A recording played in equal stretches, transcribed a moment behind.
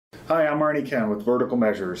Hi, I'm Arnie Kuenn with Vertical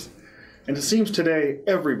Measures. And it seems today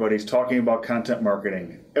everybody's talking about content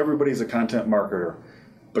marketing. Everybody's a content marketer.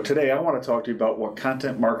 But today I want to talk to you about what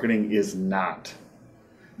content marketing is not.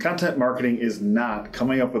 Content marketing is not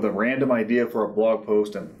coming up with a random idea for a blog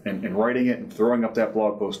post and writing it and throwing up that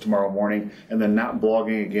blog post tomorrow morning and then not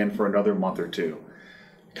blogging again for another month or two.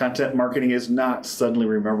 Content marketing is not suddenly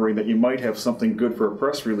remembering that you might have something good for a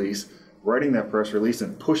press release, writing that press release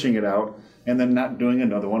and pushing it out, and then not doing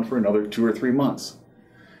another one for another 2 or 3 months.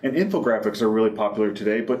 And infographics are really popular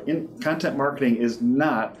today, but content marketing is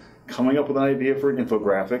not coming up with an idea for an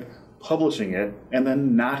infographic, publishing it, and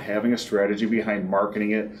then not having a strategy behind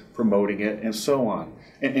marketing it, promoting it, and so on.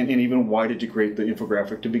 And even why did you create the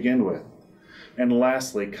infographic to begin with? And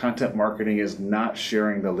lastly, content marketing is not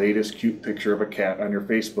sharing the latest cute picture of a cat on your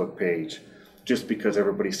Facebook page, just because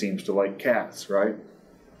everybody seems to like cats, right?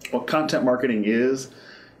 What content marketing is,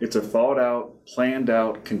 it's a thought out, planned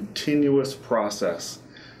out, continuous process.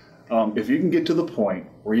 If you can get to the point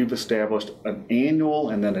where you've established an annual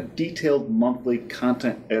and then a detailed monthly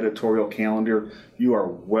content editorial calendar, you are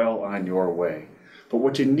well on your way. But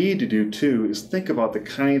what you need to do too is think about the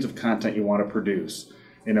kinds of content you want to produce.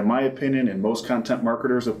 And in my opinion, and most content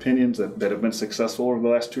marketers' opinions that have been successful over the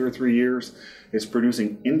last 2 or 3 years, is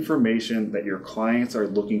producing information that your clients are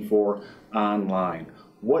looking for online.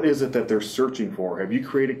 What is it that they're searching for? Have you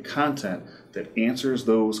created content that answers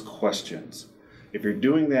those questions? If you're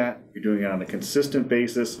doing that, you're doing it on a consistent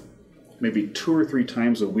basis, maybe 2 or 3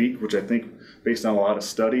 times a week, which I think, based on a lot of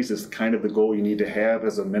studies, is kind of the goal you need to have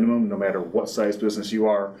as a minimum, no matter what size business you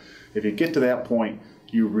are. If you get to that point,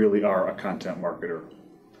 you really are a content marketer.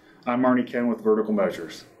 I'm Arnie Kuenn with Vertical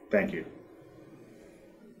Measures. Thank you.